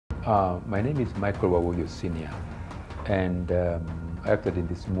My name is Michael Wawuyo Sr. and I acted in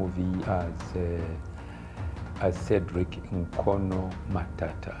this movie as Cedric Nkono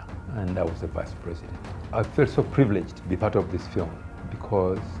Matata, and I was the vice president. I felt so privileged to be part of this film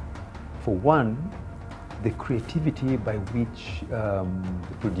because, for one, the creativity by which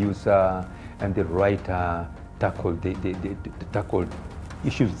the producer and the writer tackled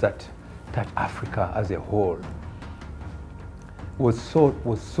issues that touch Africa as a whole was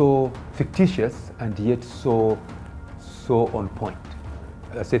so fictitious and yet so on point.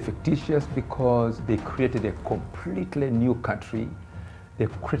 I say fictitious because they created a completely new country. They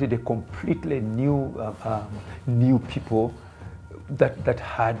created a completely new people that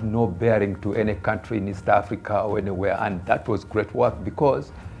had no bearing to any country in East Africa or anywhere, and that was great work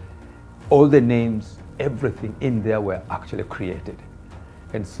because all the names, everything in there were actually created.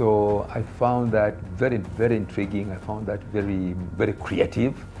 And so I found that very, very intriguing. I found that very, very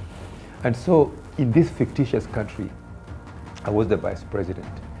creative. And so in this fictitious country, I was the vice president,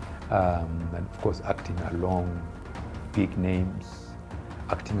 and of course acting along big names,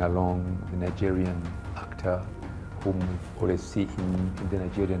 acting along the Nigerian actor whom we always see in the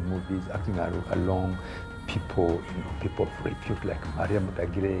Nigerian movies, acting along people, people of repute like Mirembe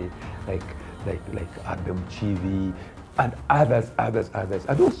Doreen, like Abem Chivi, and others,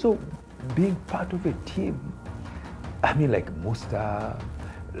 and also being part of a team. I mean, like Musa,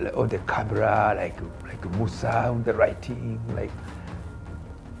 on the camera, like Musa on the writing, like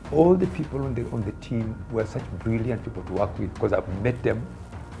all the people on the team were such brilliant people to work with because I've met them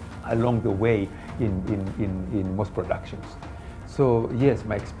along the way in most productions. So yes,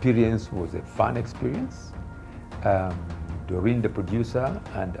 my experience was a fun experience. Doreen, the producer,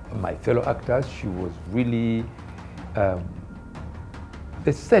 and my fellow actors, she was really,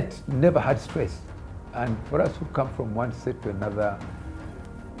 the set never had stress. And for us who come from one set to another,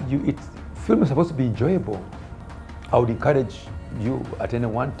 film is supposed to be enjoyable. I would encourage you at any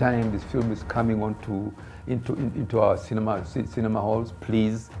one time this film is coming into our cinema halls,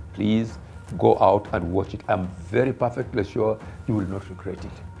 please go out and watch it. I'm very perfectly sure you will not regret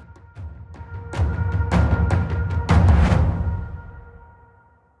it.